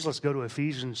Let's go to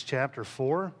Ephesians chapter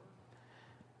 4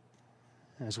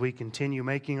 as we continue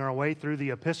making our way through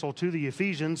the epistle to the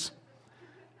Ephesians.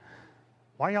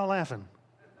 Why y'all laughing?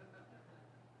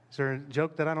 Is there a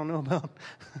joke that I don't know about?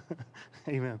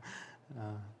 Amen.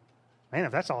 Man,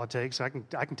 if that's all it takes, I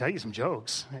can tell you some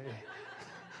jokes.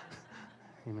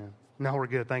 Amen. No, we're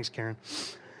good. Thanks, Karen.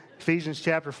 Ephesians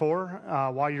chapter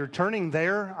 4. While you're turning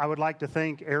there, I would like to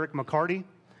thank Eric McCarty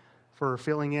for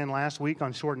filling in last week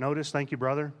on short notice. Thank you,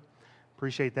 brother.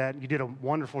 Appreciate that. You did a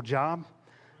wonderful job.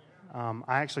 I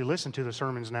actually listen to the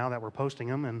sermons now that we're posting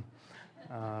them, and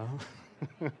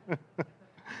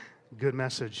good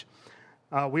message.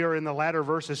 We are in the latter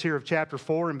verses here of chapter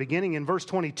 4, and beginning in verse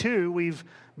 22, we've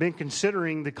been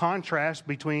considering the contrast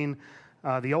between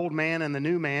the old man and the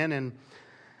new man, and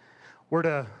we're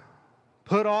to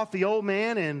put off the old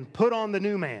man and put on the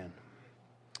new man.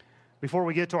 Before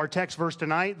we get to our text verse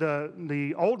tonight,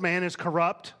 the old man is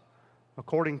corrupt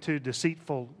according to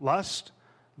deceitful lust.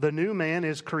 The new man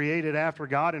is created after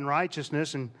God in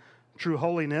righteousness and true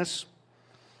holiness.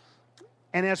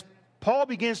 And as Paul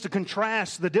begins to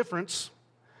contrast the difference,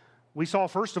 we saw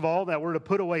first of all that we're to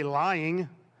put away lying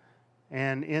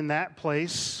and in that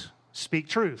place speak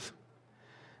truth.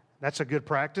 That's a good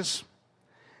practice.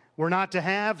 We're not to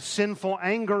have sinful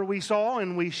anger, we saw,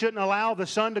 and we shouldn't allow the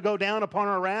sun to go down upon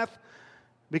our wrath,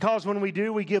 because when we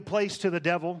do, we give place to the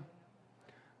devil.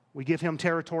 We give him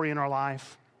territory in our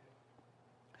life.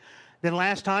 Then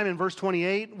last time in verse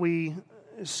 28, we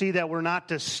see that we're not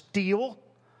to steal,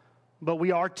 but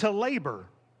we are to labor.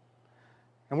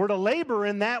 And we're to labor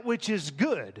in that which is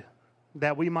good,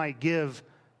 that we might give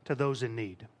to those in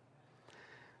need.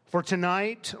 For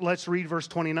tonight, let's read verse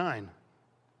 29.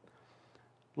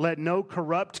 Let no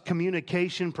corrupt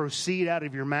communication proceed out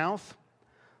of your mouth,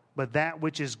 but that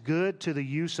which is good to the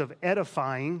use of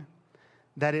edifying,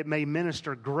 that it may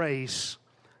minister grace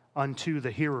unto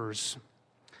the hearers.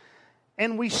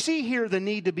 And we see here the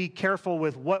need to be careful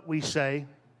with what we say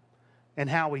and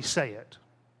how we say it.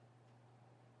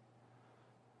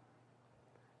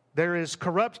 There is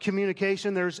corrupt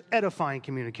communication, there's edifying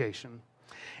communication.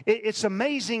 It's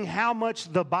amazing how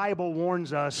much the Bible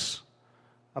warns us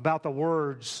about the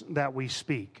words that we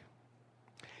speak.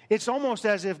 It's almost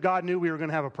as if God knew we were going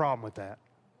to have a problem with that.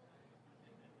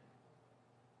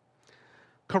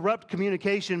 Corrupt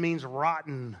communication means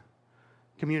rotten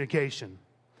communication.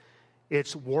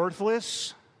 It's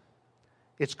worthless,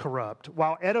 it's corrupt,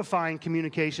 while edifying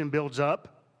communication builds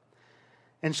up.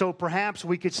 And so perhaps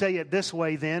we could say it this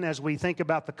way then, as we think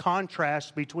about the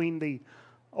contrast between the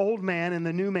old man and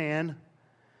the new man.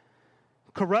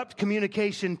 Corrupt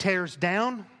communication tears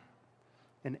down,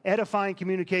 and edifying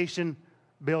communication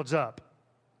builds up.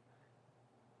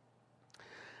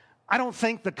 I don't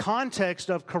think the context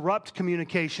of corrupt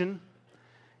communication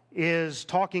is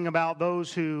talking about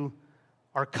those who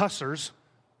are cussers.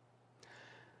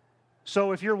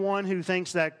 So if you're one who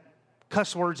thinks that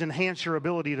cuss words enhance your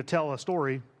ability to tell a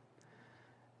story,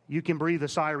 you can breathe a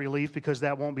sigh of relief, because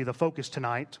that won't be the focus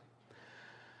tonight.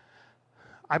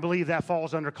 I believe that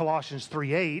falls under Colossians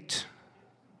 3:8.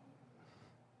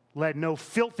 Let no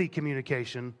filthy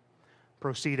communication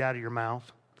proceed out of your mouth.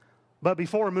 But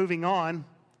before moving on,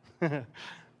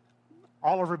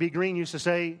 Oliver B. Green used to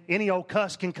say, any old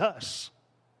cuss can cuss.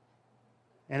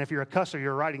 And if you're a cusser,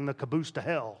 you're riding the caboose to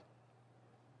hell.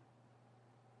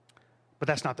 But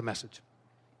that's not the message.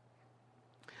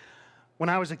 When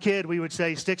I was a kid, we would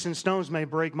say, sticks and stones may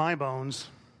break my bones,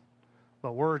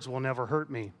 but words will never hurt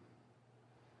me.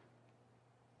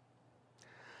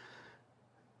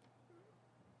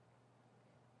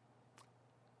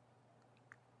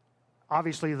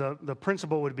 Obviously, the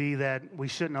principle would be that we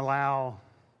shouldn't allow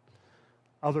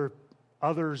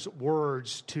others'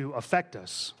 words to affect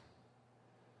us.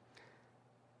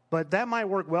 But that might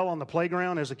work well on the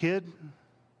playground as a kid,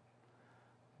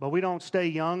 but we don't stay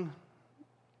young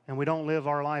and we don't live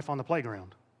our life on the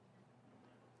playground.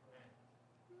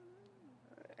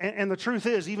 And the truth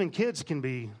is, even kids can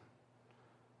be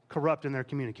corrupt in their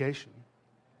communication.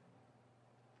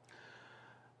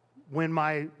 When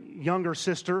my younger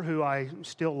sister, who I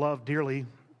still love dearly,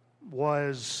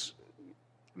 was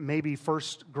maybe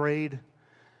first grade,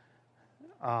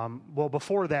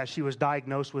 before that, she was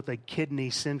diagnosed with a kidney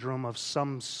syndrome of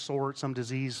some sort, some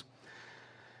disease.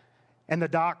 And the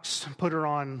docs put her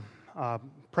on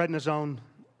prednisone,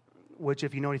 which,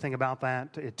 if you know anything about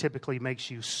that, it typically makes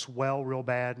you swell real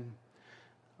bad,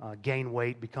 gain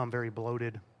weight, become very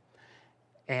bloated.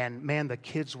 And man, the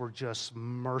kids were just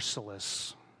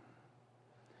merciless.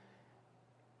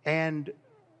 And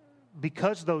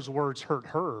because those words hurt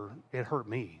her, it hurt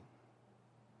me.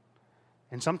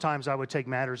 And sometimes I would take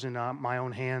matters in my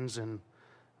own hands, and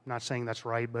I'm not saying that's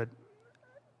right, but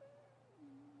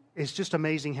it's just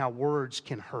amazing how words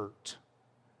can hurt.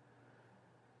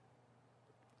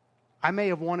 I may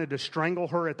have wanted to strangle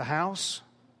her at the house,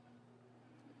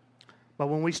 but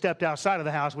when we stepped outside of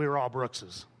the house, we were all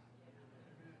Brookses.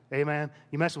 Amen?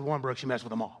 You mess with one Brooks, you mess with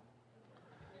them all.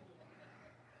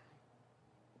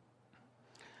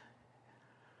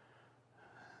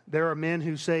 There are men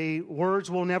who say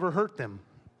words will never hurt them.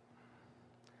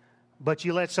 But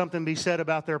you let something be said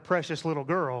about their precious little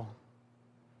girl,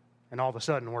 and all of a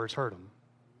sudden words hurt them.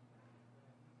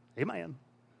 Amen.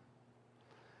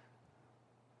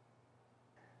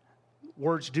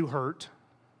 Words do hurt.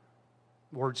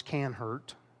 Words can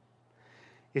hurt.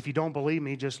 If you don't believe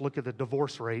me, just look at the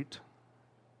divorce rate.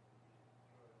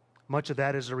 Much of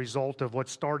that is a result of what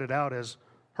started out as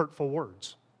hurtful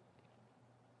words.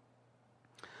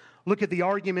 Look at the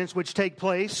arguments which take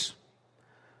place.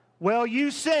 Well,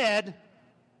 you said.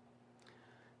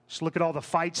 Just look at all the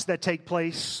fights that take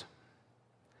place.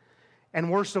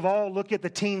 And worst of all, look at the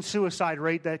teen suicide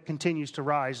rate that continues to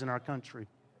rise in our country.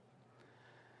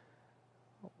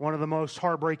 One of the most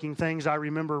heartbreaking things I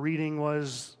remember reading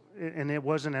was, and it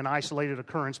wasn't an isolated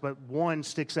occurrence, but one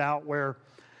sticks out where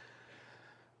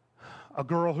a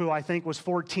girl who I think was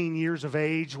 14 years of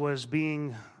age was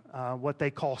being what they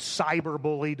call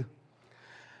cyberbullied,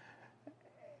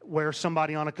 where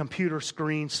somebody on a computer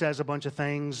screen says a bunch of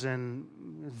things and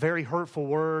very hurtful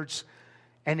words,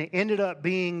 and it ended up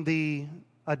being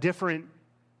a different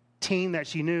teen that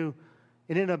she knew.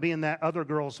 It ended up being that other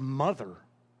girl's mother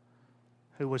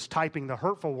who was typing the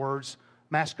hurtful words,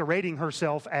 masquerading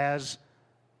herself as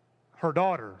her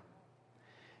daughter.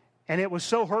 And it was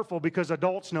so hurtful because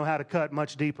adults know how to cut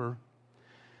much deeper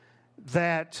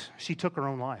that she took her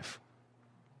own life.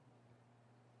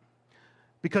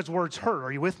 Because words hurt.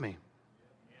 Are you with me?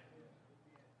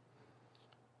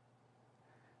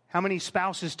 How many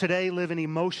spouses today live in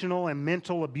emotional and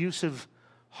mental abusive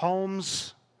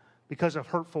homes because of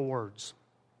hurtful words?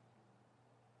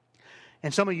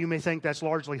 And some of you may think that's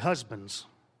largely husbands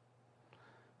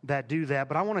that do that,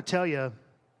 but I want to tell you,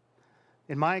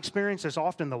 in my experience, it's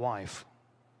often the wife.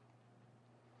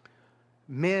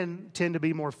 Men tend to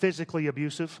be more physically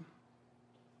abusive.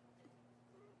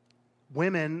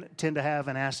 Women tend to have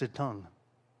an acid tongue.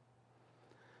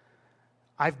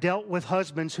 I've dealt with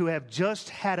husbands who have just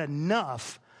had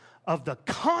enough of the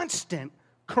constant,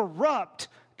 corrupt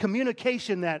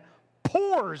communication that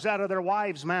pours out of their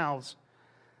wives' mouths.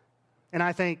 And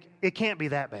I think, it can't be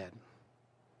that bad.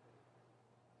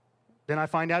 Then I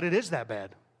find out it is that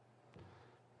bad.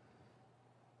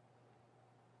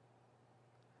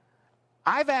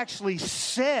 I've actually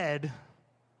said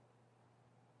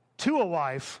to a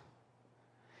wife,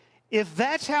 if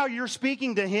that's how you're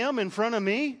speaking to him in front of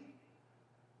me,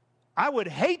 I would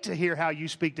hate to hear how you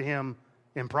speak to him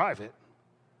in private.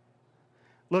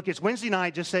 Look, it's Wednesday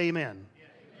night, just say amen.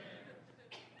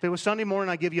 If it was Sunday morning,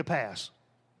 I'd give you a pass.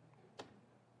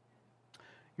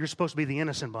 You're supposed to be the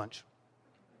innocent bunch.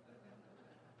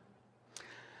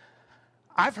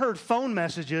 I've heard phone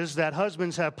messages that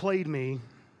husbands have played me,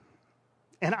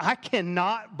 and I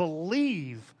cannot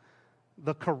believe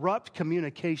the corrupt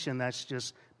communication that's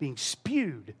just being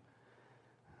spewed.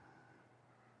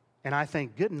 And I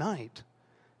think, good night.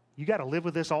 You got to live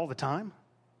with this all the time?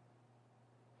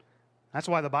 That's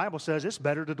why the Bible says it's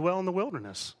better to dwell in the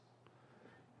wilderness.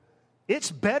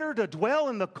 It's better to dwell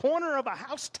in the corner of a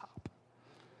housetop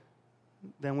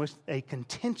than with a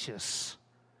contentious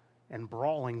and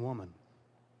brawling woman.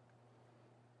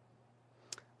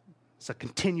 It's a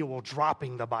continual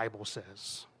dropping, the Bible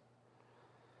says.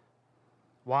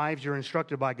 Wives, you're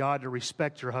instructed by God to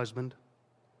respect your husband.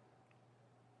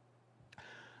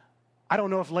 I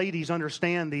don't know if ladies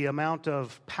understand the amount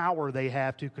of power they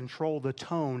have to control the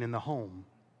tone in the home.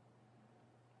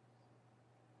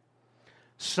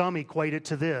 Some equate it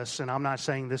to this, and I'm not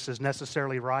saying this is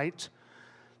necessarily right,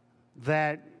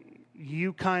 that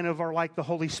you kind of are like the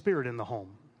Holy Spirit in the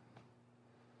home.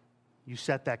 You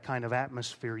set that kind of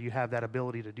atmosphere. You have that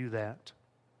ability to do that.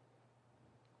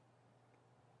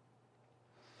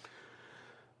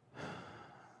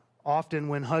 Often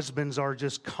when husbands are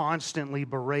just constantly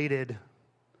berated,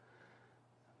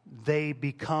 they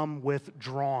become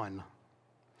withdrawn.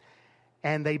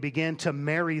 And they begin to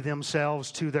marry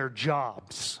themselves to their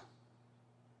jobs.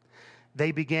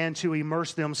 They began to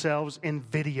immerse themselves in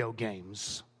video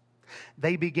games.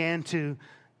 They began to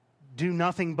do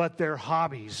nothing but their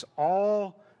hobbies,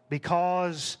 all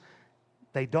because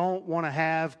they don't want to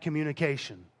have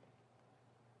communication.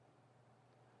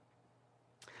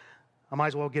 I might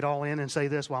as well get all in and say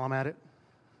this while I'm at it.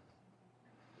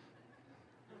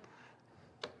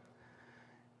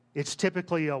 it's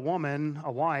typically a woman,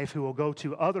 a wife, who will go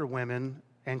to other women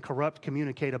and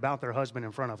communicate about their husband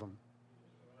in front of them.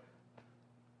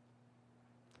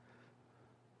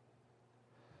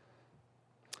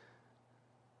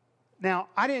 Now,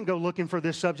 I didn't go looking for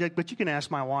this subject, but you can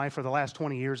ask my wife. For the last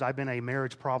 20 years, I've been a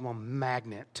marriage problem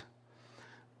magnet.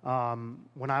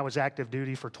 When I was active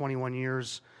duty for 21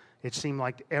 years, it seemed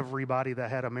like everybody that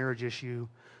had a marriage issue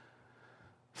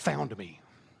found me.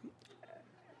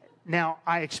 Now,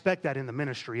 I expect that in the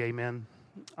ministry, amen.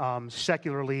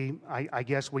 Secularly, I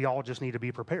guess we all just need to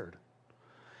be prepared.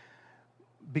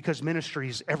 Because ministry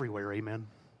is everywhere, amen.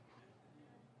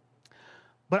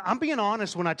 But I'm being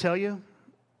honest when I tell you,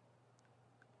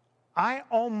 I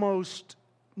almost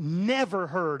never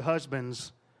heard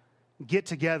husbands get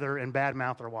together and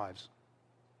badmouth their wives.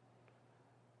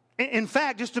 In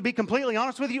fact, just to be completely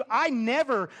honest with you, I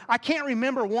can't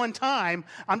remember one time.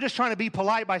 I'm just trying to be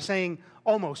polite by saying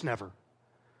almost never.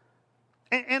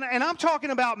 And I'm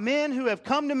talking about men who have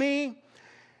come to me.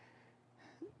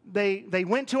 They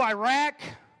went to Iraq.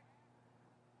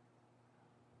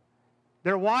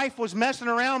 Their wife was messing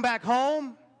around back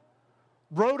home,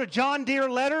 wrote a John Deere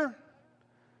letter,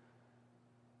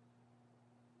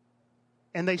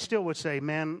 and they still would say,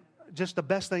 man, just the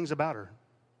best things about her.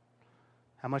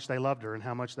 How much they loved her and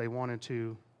how much they wanted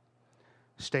to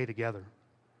stay together,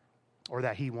 or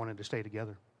that he wanted to stay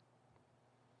together.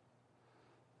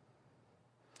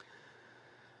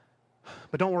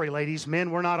 But don't worry, ladies,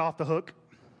 men, we're not off the hook.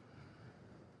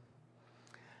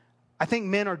 I think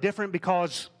men are different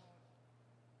because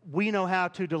we know how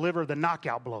to deliver the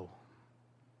knockout blow.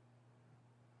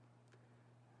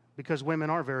 Because women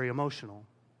are very emotional.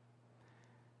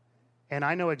 And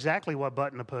I know exactly what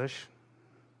button to push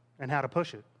and how to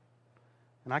push it.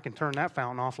 And I can turn that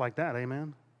fountain off like that,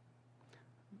 amen?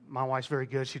 My wife's very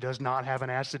good. She does not have an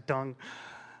acid tongue.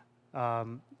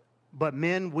 But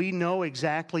men, we know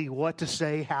exactly what to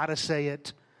say, how to say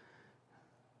it.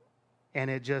 And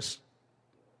it just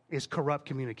is corrupt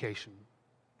communication.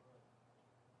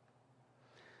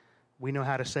 We know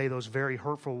how to say those very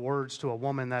hurtful words to a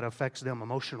woman that affects them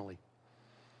emotionally.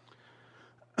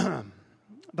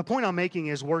 The point I'm making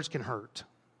is words can hurt.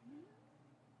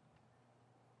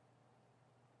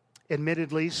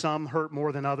 Admittedly, some hurt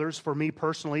more than others. For me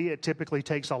personally, it typically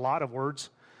takes a lot of words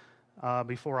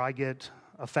before I get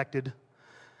affected.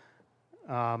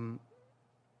 I've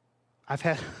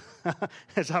had,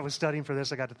 as I was studying for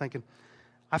this, I got to thinking,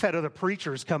 I've had other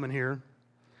preachers come in here,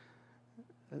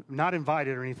 not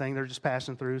invited or anything, they're just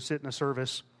passing through, sit in a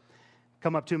service,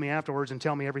 come up to me afterwards and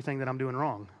tell me everything that I'm doing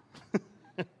wrong.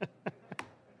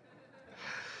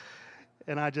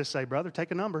 And I just say, brother,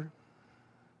 take a number.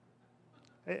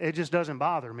 It just doesn't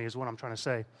bother me is what I'm trying to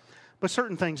say. But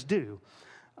certain things do.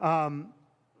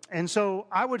 And so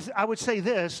I would say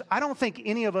this, I don't think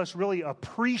any of us really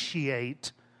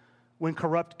appreciate when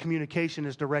corrupt communication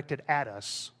is directed at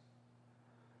us.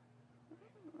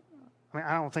 I mean,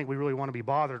 I don't think we really want to be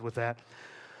bothered with that.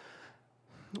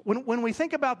 When we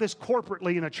think about this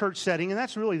corporately in a church setting, and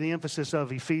that's really the emphasis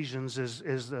of Ephesians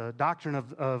is the doctrine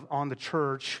of on the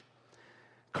church,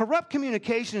 corrupt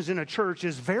communications in a church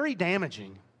is very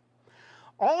damaging.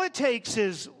 All it takes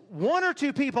is one or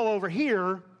two people over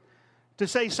here to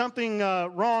say something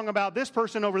wrong about this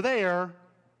person over there,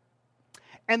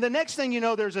 and the next thing you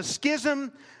know, there's a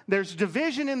schism, there's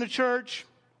division in the church.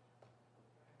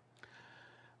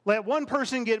 Let one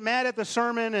person get mad at the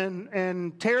sermon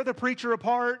and tear the preacher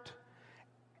apart,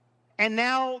 and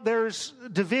now there's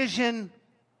division.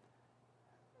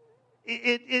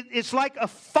 It's like a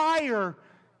fire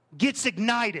gets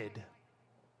ignited.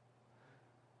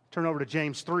 Turn over to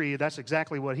James 3. That's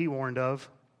exactly what he warned of.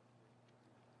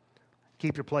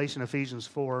 Keep your place in Ephesians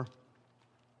 4.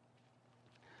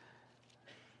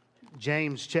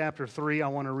 James chapter 3, I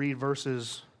want to read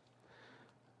verses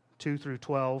 2 through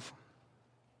 12.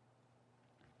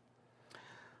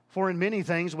 For in many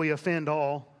things we offend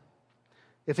all.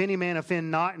 If any man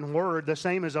offend not in word, the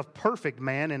same is a perfect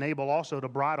man, and able also to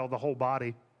bridle the whole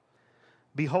body.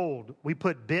 Behold, we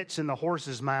put bits in the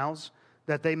horses' mouths,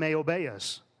 that they may obey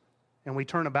us, and we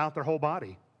turn about their whole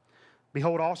body.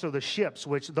 Behold also the ships,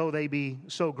 which though they be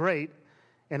so great,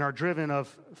 and are driven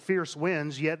of fierce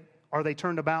winds, yet are they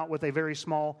turned about with a very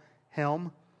small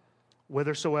helm,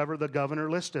 whithersoever the governor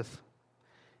listeth.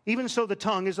 Even so the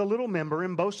tongue is a little member,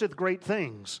 and boasteth great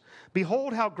things.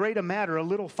 Behold how great a matter a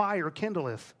little fire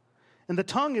kindleth. And the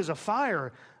tongue is a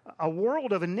fire, a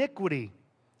world of iniquity.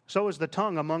 So is the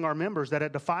tongue among our members, that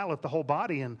it defileth the whole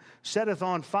body, and setteth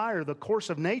on fire the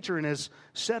course of nature, and is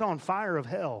set on fire of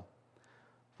hell.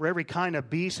 For every kind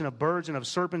of beast, and of birds, and of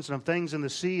serpents, and of things in the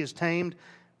sea is tamed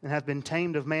and hath been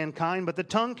tamed of mankind, but the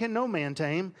tongue can no man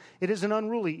tame. It is an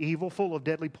unruly evil, full of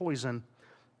deadly poison.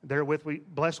 Therewith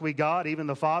bless we God, even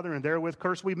the Father, and therewith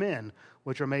curse we men,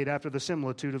 which are made after the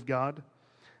similitude of God.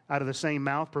 Out of the same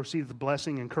mouth proceedeth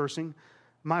blessing and cursing.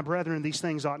 My brethren, these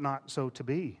things ought not so to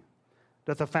be.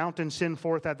 Doth the fountain send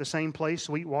forth at the same place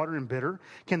sweet water and bitter?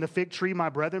 Can the fig tree, my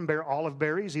brethren, bear olive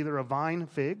berries, either a vine,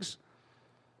 figs?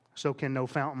 So can no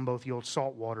fountain both yield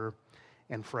salt water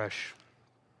and fresh.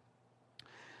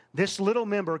 This little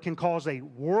member can cause a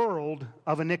world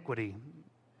of iniquity.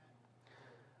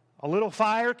 A little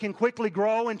fire can quickly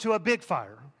grow into a big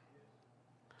fire.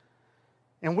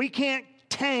 And we can't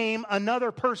tame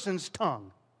another person's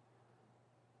tongue.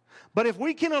 But if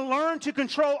we can learn to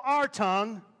control our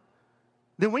tongue,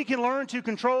 then we can learn to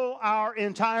control our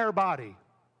entire body.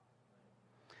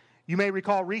 You may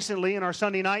recall recently in our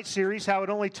Sunday night series how it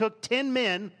only took 10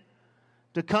 men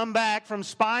to come back from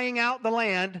spying out the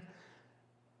land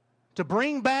to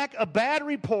bring back a bad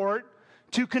report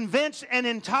to convince an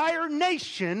entire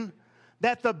nation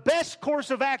that the best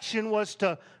course of action was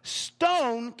to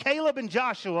stone Caleb and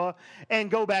Joshua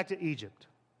and go back to Egypt.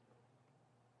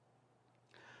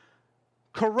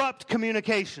 Corrupt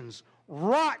communications,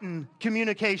 rotten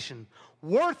communication,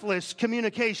 worthless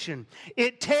communication.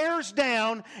 It tears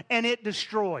down and it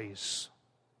destroys.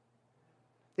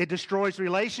 It destroys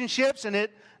relationships and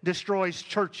it destroys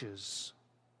churches.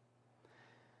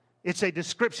 It's a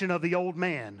description of the old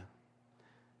man.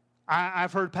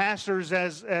 I've heard pastors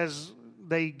as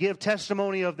they give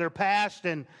testimony of their past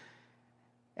and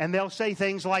they'll say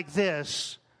things like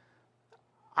this: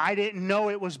 I didn't know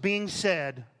it was being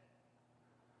said,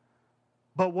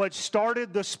 but what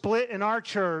started the split in our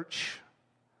church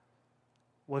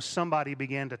was somebody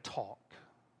began to talk.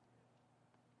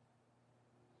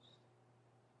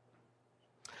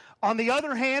 On the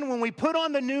other hand, when we put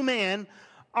on the new man,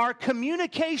 our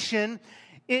communication,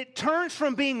 it turns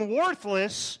from being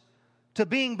worthless to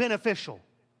being beneficial.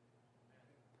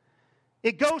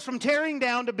 It goes from tearing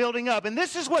down to building up. And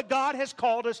this is what God has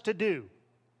called us to do.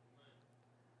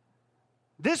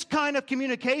 This kind of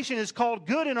communication is called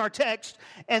good in our text,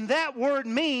 and that word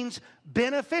means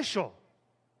beneficial.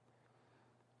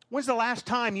 When's the last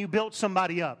time you built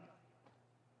somebody up?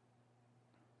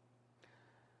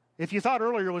 If you thought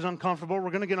earlier was uncomfortable,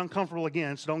 we're going to get uncomfortable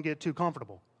again, so don't get too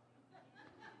comfortable.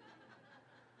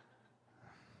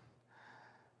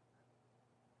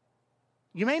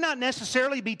 You may not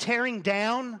necessarily be tearing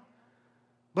down,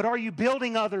 but are you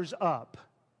building others up?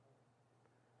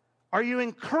 Are you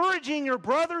encouraging your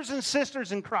brothers and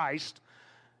sisters in Christ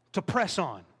to press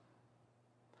on?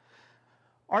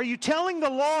 Are you telling the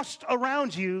lost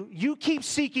around you, you keep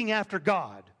seeking after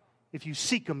God? If you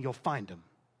seek Him, you'll find Him.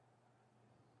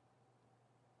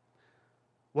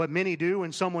 What many do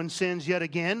when someone sins yet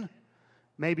again,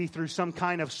 maybe through some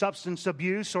kind of substance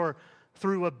abuse or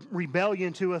through a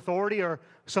rebellion to authority or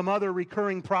some other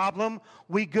recurring problem,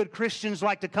 we good Christians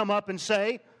like to come up and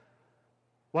say,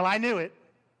 well, I knew it.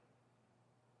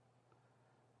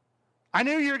 I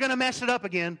knew you were going to mess it up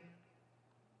again.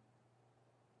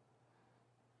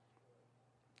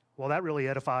 Well, that really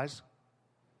edifies.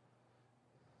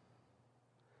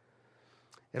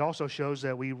 It also shows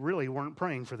that we really weren't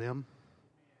praying for them.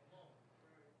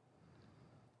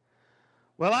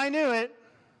 Well, I knew it.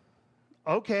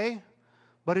 Okay,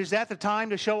 but is that the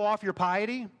time to show off your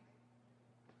piety?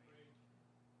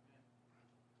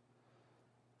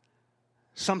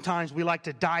 Sometimes we like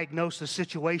to diagnose the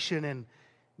situation and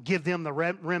give them the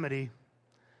remedy,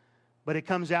 but it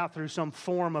comes out through some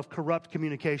form of corrupt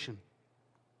communication.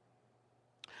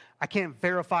 I can't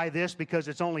verify this because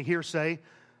it's only hearsay.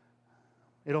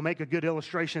 It'll make a good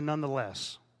illustration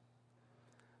nonetheless.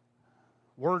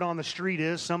 Word on the street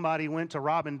is somebody went to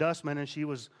Robin Dustman and she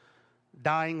was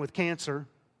dying with cancer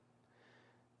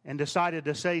and decided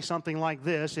to say something like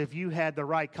this: if you had the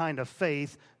right kind of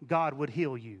faith, God would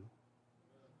heal you.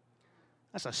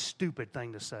 That's a stupid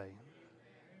thing to say.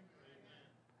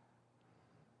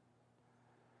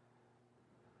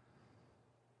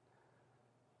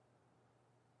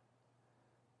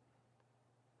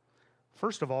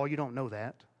 First of all, you don't know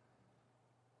that.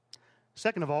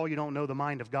 Second of all, you don't know the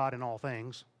mind of God in all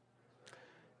things.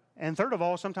 And third of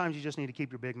all, sometimes you just need to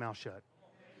keep your big mouth shut.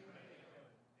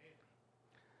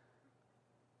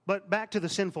 But back to the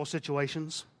sinful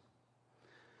situations.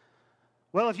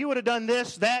 Well, if you would have done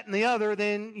this, that, and the other,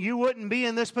 then you wouldn't be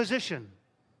in this position.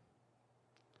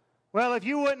 Well, if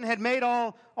you wouldn't have made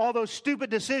all those stupid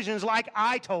decisions like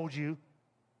I told you,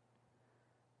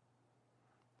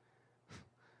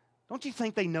 don't you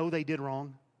think they know they did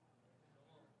wrong?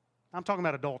 I'm talking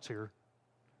about adults here.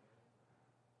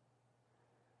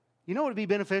 You know what would be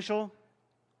beneficial?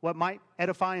 What might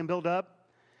edify and build up?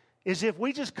 Is if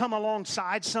we just come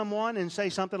alongside someone and say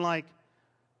something like,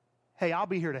 hey, I'll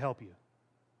be here to help you.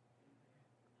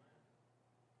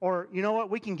 Or, you know what,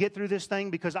 we can get through this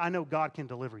thing because I know God can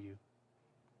deliver you.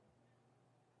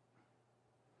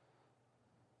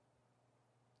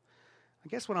 I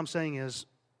guess what I'm saying is,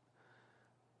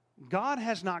 God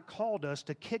has not called us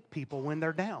to kick people when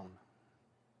they're down.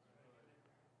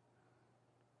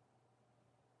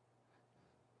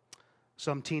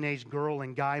 Some teenage girl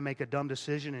and guy make a dumb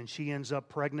decision and she ends up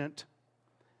pregnant.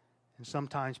 And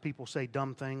sometimes people say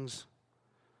dumb things.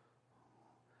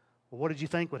 Well, what did you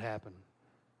think would happen?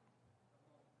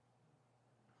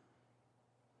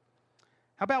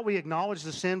 How about we acknowledge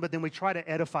the sin, but then we try to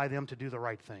edify them to do the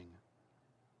right thing?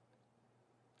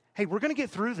 Hey, we're going to get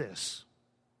through this.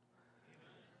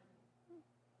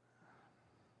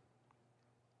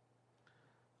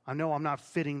 I know I'm not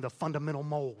fitting the fundamental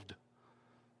mold.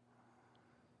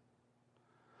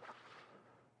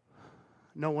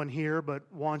 No one here, but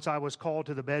once I was called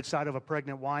to the bedside of a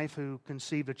pregnant wife who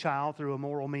conceived a child through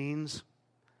immoral means.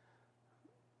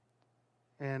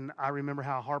 And I remember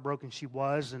how heartbroken she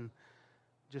was and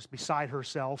just beside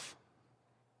herself.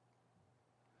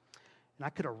 And I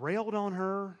could have railed on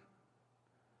her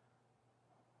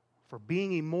for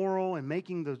being immoral and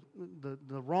making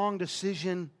the wrong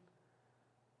decision.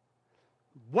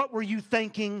 What were you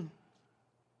thinking?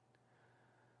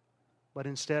 But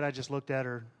instead I just looked at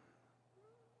her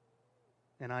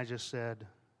and I just said,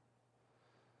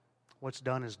 what's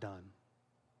done is done.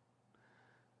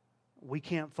 We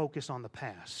can't focus on the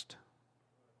past.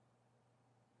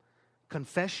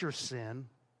 Confess your sin,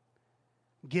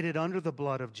 get it under the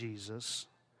blood of Jesus,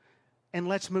 and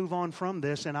let's move on from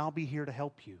this, and I'll be here to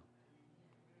help you.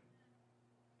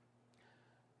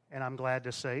 And I'm glad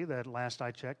to say that last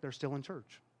I checked, they're still in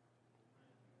church.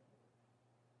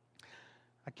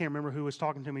 I can't remember who was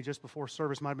talking to me just before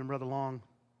service. Might have been Brother Long.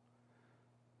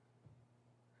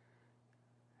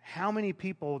 How many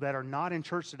people that are not in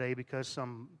church today because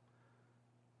some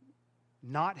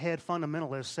knothead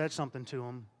fundamentalist said something to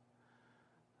them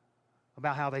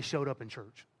about how they showed up in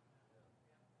church?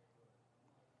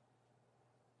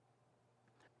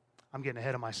 I'm getting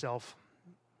ahead of myself.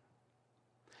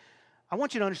 I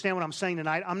want you to understand what I'm saying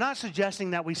tonight. I'm not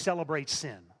suggesting that we celebrate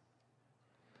sin.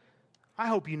 I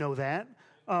hope you know that.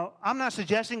 I'm not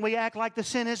suggesting we act like the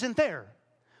sin isn't there.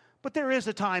 But there is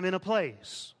a time and a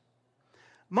place.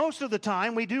 Most of the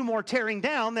time, we do more tearing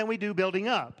down than we do building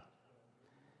up.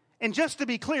 And just to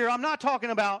be clear, I'm not talking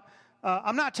about,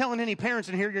 I'm not telling any parents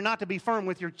in here you're not to be firm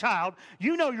with your child.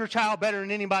 You know your child better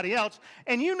than anybody else,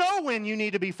 and you know when you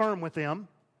need to be firm with them.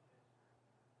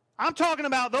 I'm talking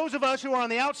about those of us who are on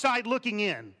the outside looking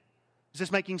in. Is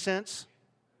this making sense?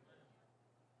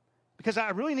 Because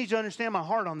I really need you to understand my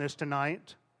heart on this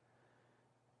tonight.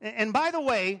 And by the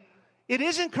way, it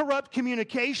isn't corrupt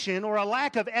communication or a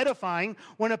lack of edifying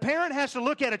when a parent has to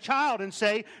look at a child and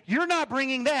say, you're not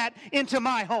bringing that into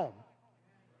my home.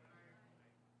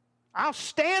 I'll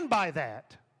stand by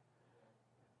that.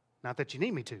 Not that you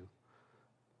need me to.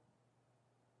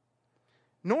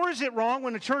 Nor is it wrong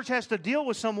when the church has to deal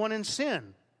with someone in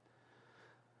sin.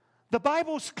 The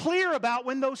Bible's clear about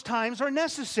when those times are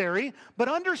necessary, but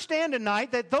understand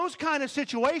tonight that those kind of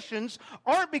situations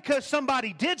aren't because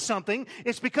somebody did something,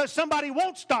 it's because somebody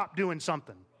won't stop doing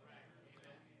something.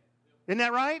 Isn't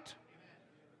that right?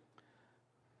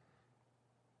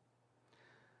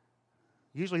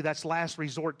 Usually that's last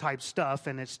resort type stuff,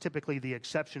 and it's typically the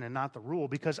exception and not the rule,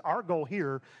 because our goal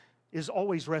here is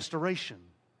always restoration.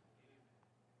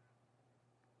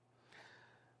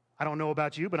 I don't know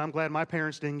about you, but I'm glad my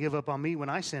parents didn't give up on me when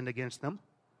I sinned against them.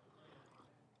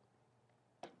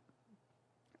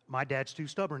 My dad's too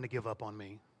stubborn to give up on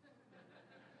me.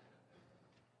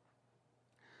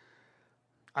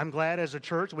 I'm glad as a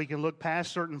church we can look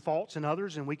past certain faults in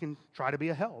others and we can try to be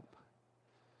a help.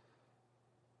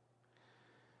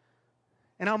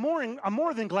 And I'm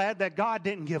more than glad that God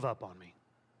didn't give up on me.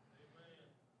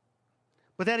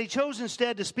 But that He chose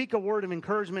instead to speak a word of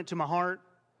encouragement to my heart.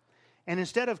 And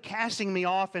instead of casting me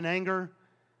off in anger,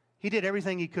 He did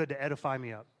everything He could to edify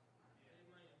me up.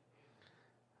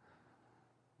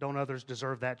 Don't others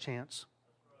deserve that chance?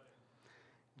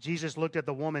 Jesus looked at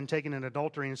the woman taken in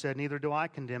adultery and said, neither do I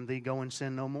condemn thee, go and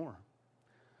sin no more.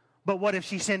 But what if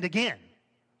she sinned again?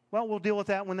 Well, we'll deal with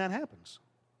that when that happens.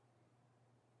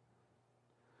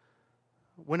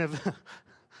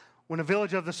 When a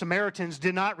village of the Samaritans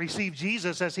did not receive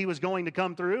Jesus as He was going to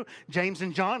come through, James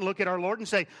and John look at our Lord and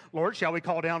say, Lord, shall we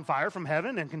call down fire from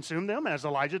heaven and consume them as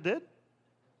Elijah did?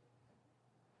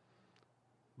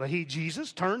 But he,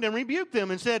 Jesus, turned and rebuked them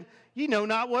and said, "Ye know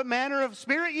not what manner of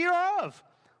spirit ye are of.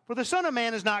 For the Son of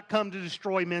Man is not come to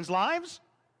destroy men's lives,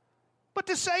 but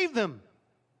to save them."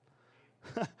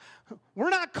 We're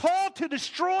not called to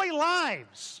destroy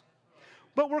lives,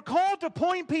 but we're called to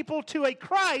point people to a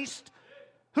Christ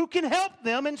who can help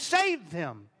them and save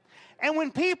them. And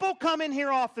when people come in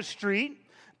here off the street,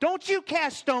 don't you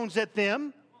cast stones at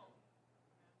them.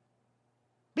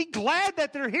 Be glad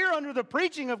that they're here under the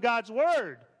preaching of God's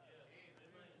Word.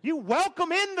 You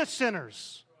welcome in the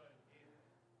sinners.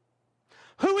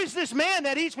 Who is this man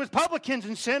that eats with publicans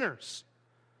and sinners?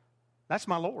 That's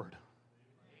my Lord.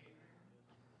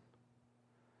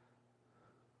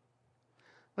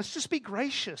 Let's just be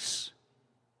gracious.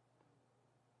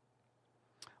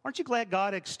 Aren't you glad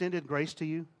God extended grace to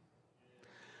you?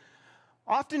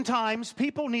 Oftentimes,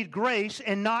 people need grace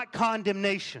and not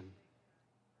condemnation.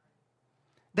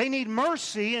 They need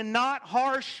mercy and not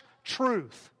harsh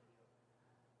truth.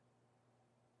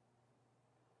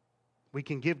 We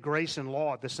can give grace and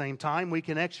law at the same time. We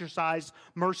can exercise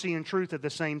mercy and truth at the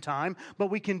same time, but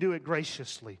we can do it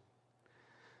graciously.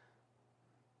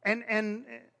 And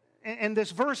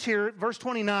this verse here, verse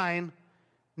 29,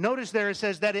 notice there it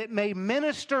says that it may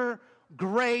minister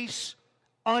grace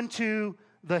unto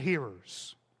the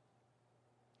hearers.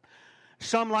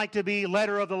 Some like to be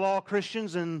letter of the law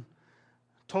Christians and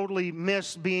totally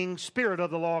miss being spirit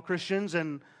of the law Christians.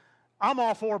 And I'm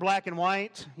all for black and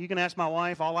white. You can ask my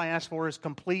wife. All I ask for is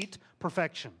complete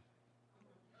perfection.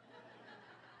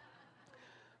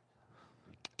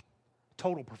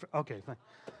 Total perfection. Okay.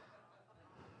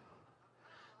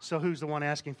 So who's the one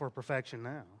asking for perfection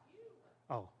now?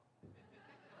 Oh.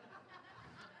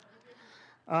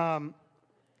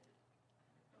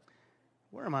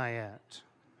 Where am I at?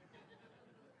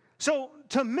 So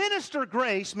to minister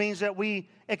grace means that we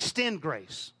extend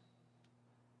grace.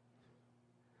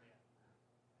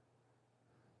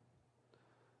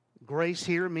 Grace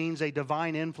here means a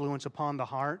divine influence upon the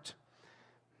heart.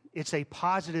 It's a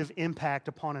positive impact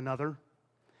upon another.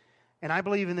 And I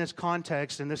believe in this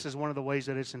context, and this is one of the ways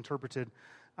that it's interpreted,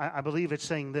 I believe it's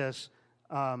saying this,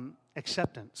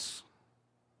 acceptance.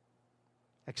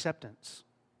 Acceptance.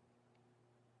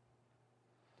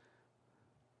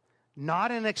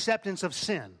 Not an acceptance of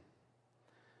sin,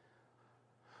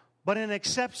 but an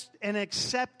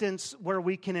acceptance where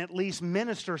we can at least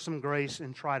minister some grace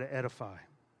and try to edify.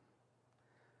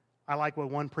 I like what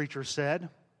one preacher said.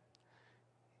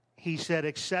 He said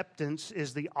acceptance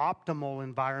is the optimal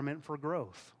environment for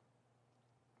growth.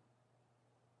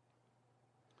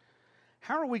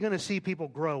 How are we going to see people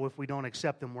grow if we don't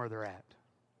accept them where they're at?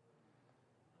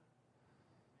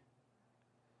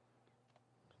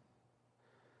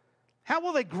 How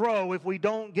will they grow if we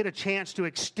don't get a chance to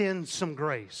extend some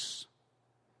grace?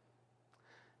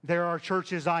 There are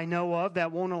churches I know of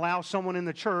that won't allow someone in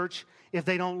the church if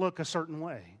they don't look a certain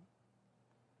way.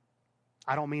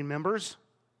 I don't mean members.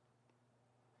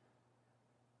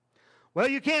 Well,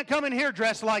 you can't come in here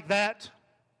dressed like that.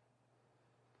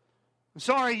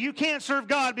 Sorry, you can't serve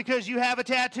God because you have a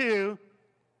tattoo.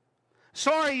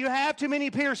 Sorry, you have too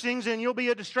many piercings and you'll be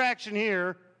a distraction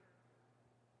here.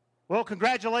 Well,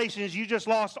 congratulations, you just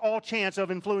lost all chance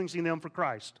of influencing them for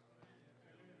Christ.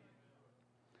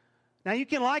 Now, you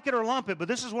can like it or lump it, but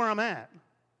this is where I'm at.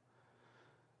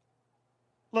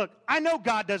 Look, I know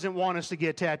God doesn't want us to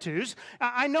get tattoos.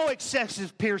 I know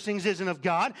excessive piercings isn't of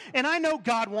God. And I know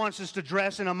God wants us to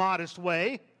dress in a modest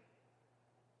way.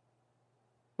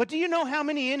 But do you know how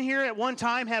many in here at one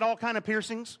time had all kind of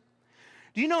piercings?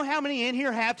 Do you know how many in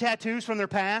here have tattoos from their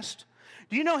past?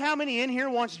 Do you know how many in here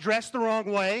once dressed the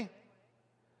wrong way?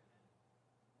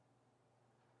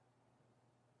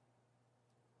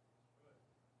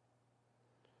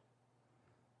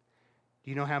 Do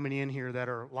you know how many in here that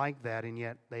are like that and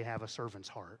yet they have a servant's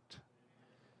heart?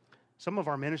 Some of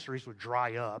our ministries would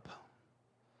dry up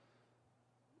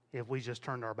if we just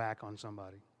turned our back on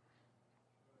somebody.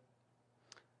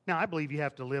 Now, I believe you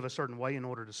have to live a certain way in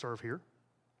order to serve here.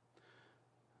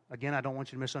 Again, I don't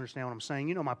want you to misunderstand what I'm saying.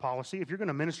 You know my policy. If you're going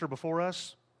to minister before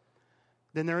us,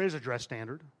 then there is a dress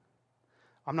standard.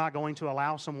 I'm not going to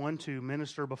allow someone to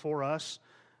minister before us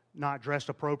not dressed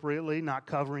appropriately, not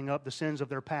covering up the sins of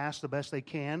their past the best they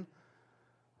can.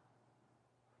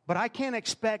 But I can't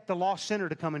expect the lost sinner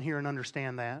to come in here and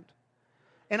understand that.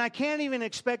 And I can't even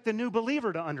expect the new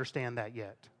believer to understand that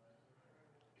yet.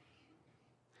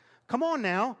 Come on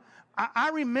now.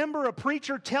 I remember a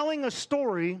preacher telling a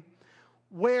story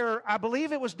where I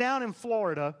believe it was down in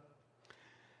Florida,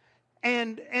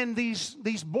 and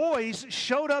these boys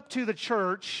showed up to the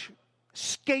church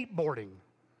skateboarding.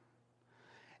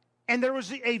 And there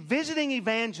was a visiting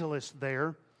evangelist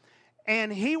there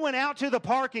And he went out to the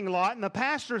parking lot, and the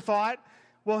pastor thought,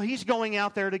 well, he's going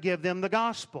out there to give them the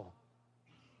gospel.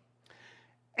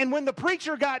 And when the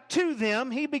preacher got to them,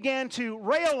 he began to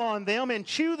rail on them and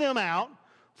chew them out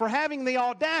for having the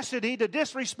audacity to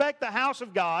disrespect the house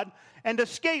of God and to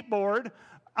skateboard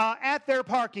at their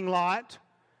parking lot,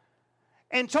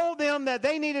 and told them that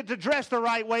they needed to dress the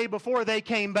right way before they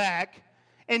came back.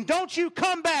 And don't you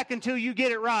come back until you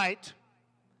get it right.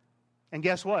 And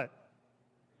guess what?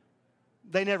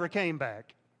 They never came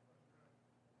back.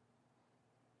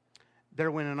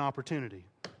 There went an opportunity.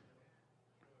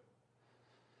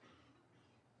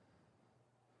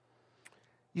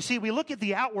 You see, we look at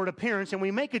the outward appearance and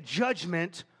we make a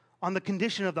judgment on the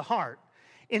condition of the heart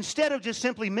instead of just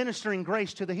simply ministering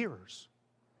grace to the hearers.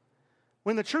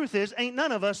 When the truth is, ain't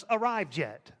none of us arrived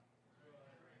yet.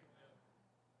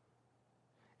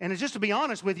 And just to be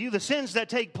honest with you, the sins that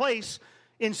take place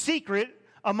in secret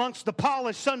amongst the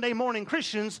polished Sunday morning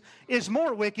Christians is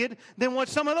more wicked than what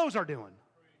some of those are doing.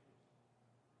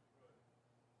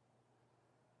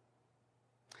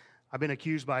 I've been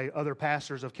accused by other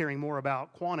pastors of caring more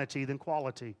about quantity than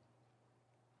quality,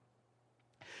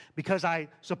 because I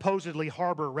supposedly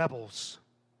harbor rebels.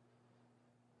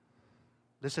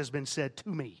 This has been said to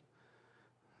me,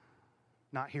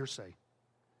 not hearsay.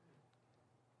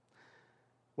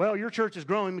 Well, your church is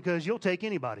growing because you'll take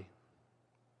anybody.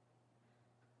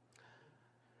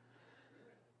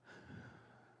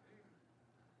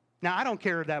 Now, I don't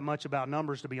care that much about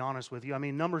numbers, to be honest with you. I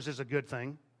mean, numbers is a good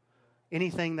thing.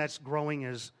 Anything that's growing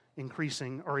is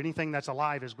increasing, or anything that's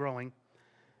alive is growing.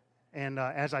 And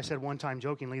as I said one time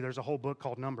jokingly, there's a whole book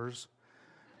called Numbers.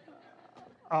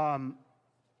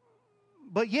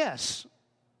 But yes,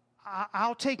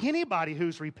 I'll take anybody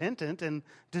who's repentant and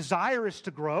desirous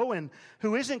to grow and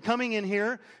who isn't coming in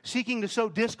here seeking to sow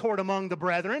discord among the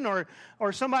brethren,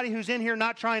 or somebody who's in here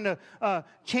not trying to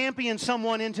champion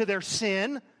someone into their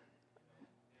sin.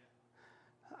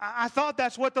 I thought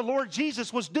that's what the Lord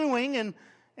Jesus was doing,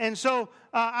 and so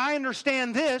I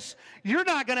understand this. You're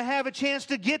not going to have a chance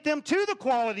to get them to the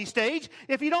quality stage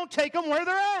if you don't take them where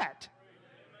they're at.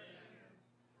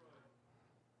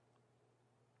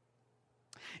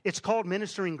 It's called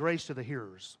ministering grace to the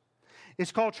hearers.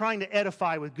 It's called trying to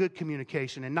edify with good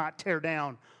communication and not tear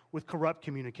down with corrupt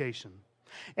communication.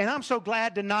 And I'm so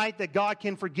glad tonight that God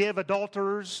can forgive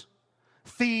adulterers,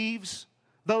 thieves,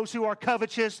 those who are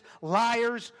covetous,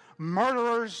 liars,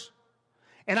 murderers.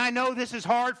 And I know this is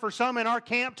hard for some in our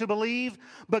camp to believe,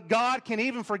 but God can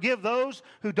even forgive those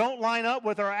who don't line up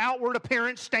with our outward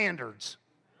appearance standards.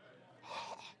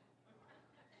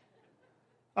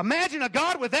 Imagine a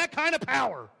God with that kind of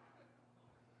power.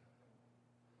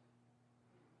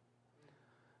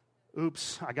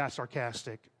 Oops, I got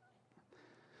sarcastic.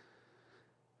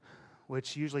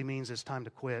 Which usually means it's time to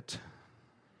quit.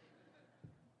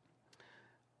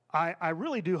 I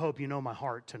really do hope you know my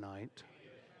heart tonight.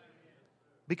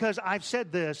 Because I've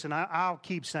said this, and I'll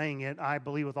keep saying it, I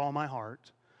believe with all my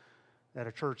heart that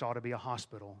a church ought to be a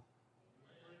hospital.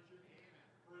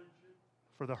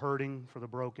 For the hurting, for the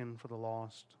broken, for the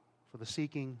lost, for the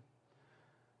seeking.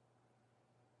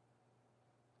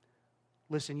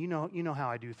 Listen, you know how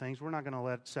I do things. We're not going to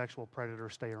let sexual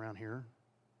predators stay around here.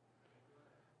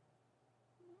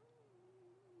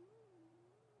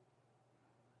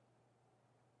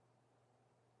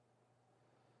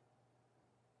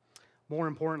 More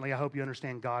importantly, I hope you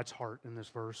understand God's heart in this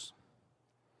verse.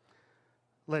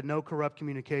 Let no corrupt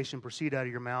communication proceed out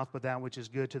of your mouth, but that which is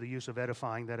good to the use of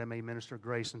edifying, that it may minister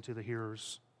grace unto the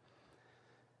hearers.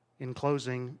 In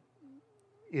closing,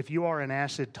 if you are an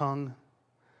acid tongue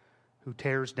who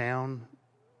tears down,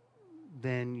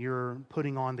 then you're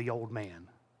putting on the old man.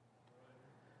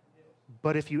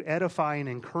 But if you edify and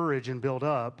encourage and build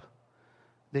up,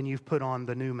 then you've put on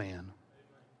the new man.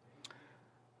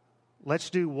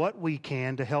 Let's do what we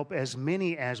can to help as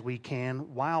many as we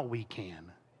can while we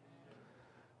can.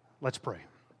 Let's pray.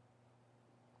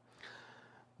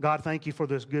 God, thank you for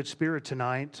this good spirit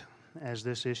tonight as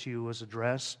this issue was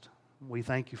addressed. We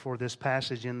thank you for this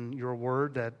passage in your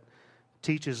word that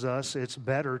teaches us it's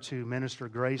better to minister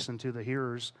grace unto the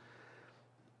hearers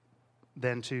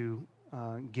than to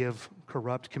give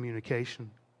corrupt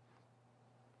communication.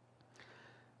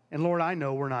 And Lord, I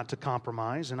know we're not to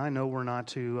compromise, and I know we're not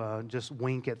to just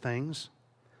wink at things.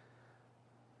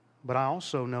 But I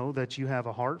also know that you have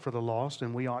a heart for the lost,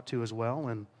 and we ought to as well,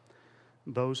 and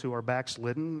those who are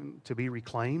backslidden to be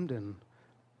reclaimed. And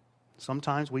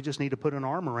sometimes we just need to put an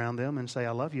arm around them and say,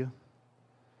 I love you.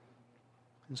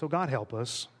 And so God, help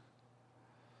us.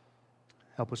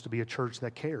 Help us to be a church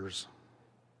that cares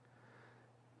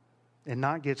and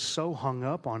not get so hung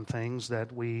up on things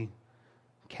that we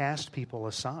cast people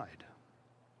aside.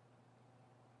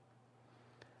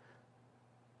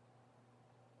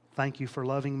 Thank you for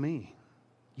loving me.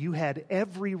 You had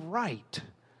every right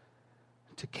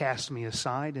to cast me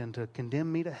aside and to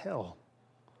condemn me to hell.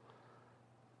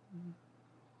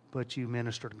 But you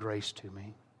ministered grace to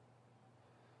me.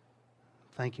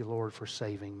 Thank you, Lord, for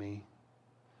saving me,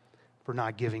 for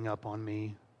not giving up on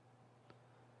me.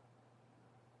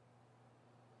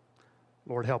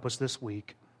 Lord, help us this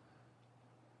week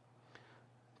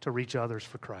to reach others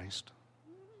for Christ.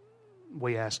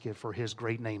 We ask you for His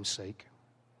great name's sake.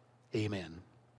 Amen.